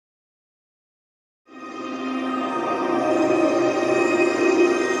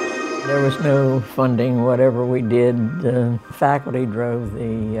There was no funding. Whatever we did, the faculty drove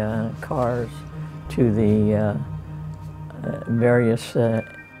the cars to the various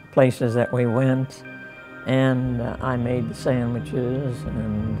places that we went, and I made the sandwiches,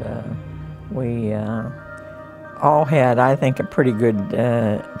 and we all had, I think, a pretty good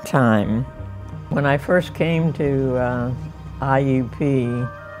time. When I first came to IUP,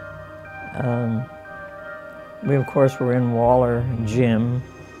 we of course were in Waller Gym.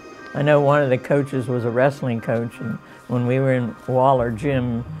 I know one of the coaches was a wrestling coach, and when we were in Waller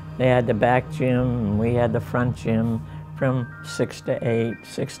Gym, they had the back gym and we had the front gym from 6 to 8,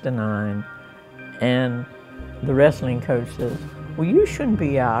 6 to 9. And the wrestling coach says, "Well, you shouldn't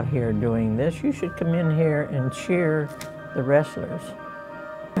be out here doing this. You should come in here and cheer the wrestlers."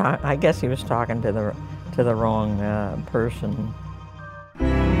 I guess he was talking to the wrong person.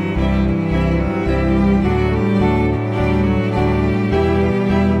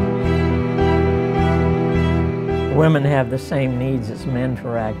 Women have the same needs as men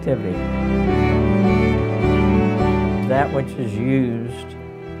for activity. That which is used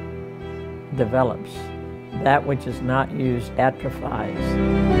develops. That which is not used atrophies.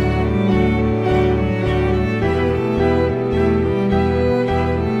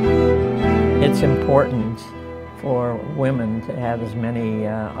 It's important for women to have as many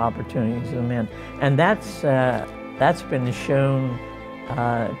opportunities as men. And that's been shown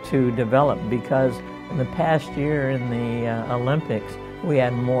to develop, because in the past year in the Olympics, we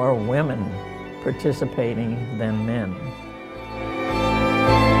had more women participating than men.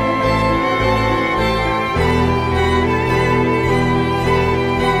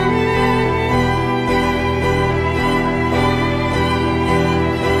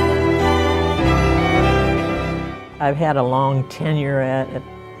 I've had a long tenure at it,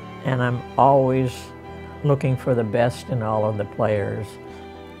 and I'm always looking for the best in all of the players.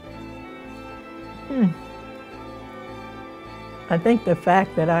 I think the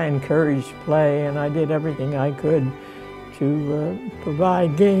fact that I encouraged play and I did everything I could to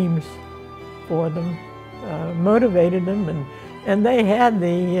provide games for them motivated them, and they had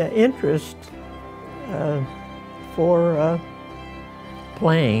the interest for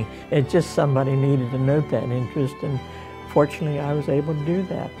playing. It's just somebody needed to note that interest, and fortunately I was able to do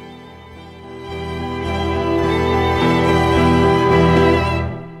that.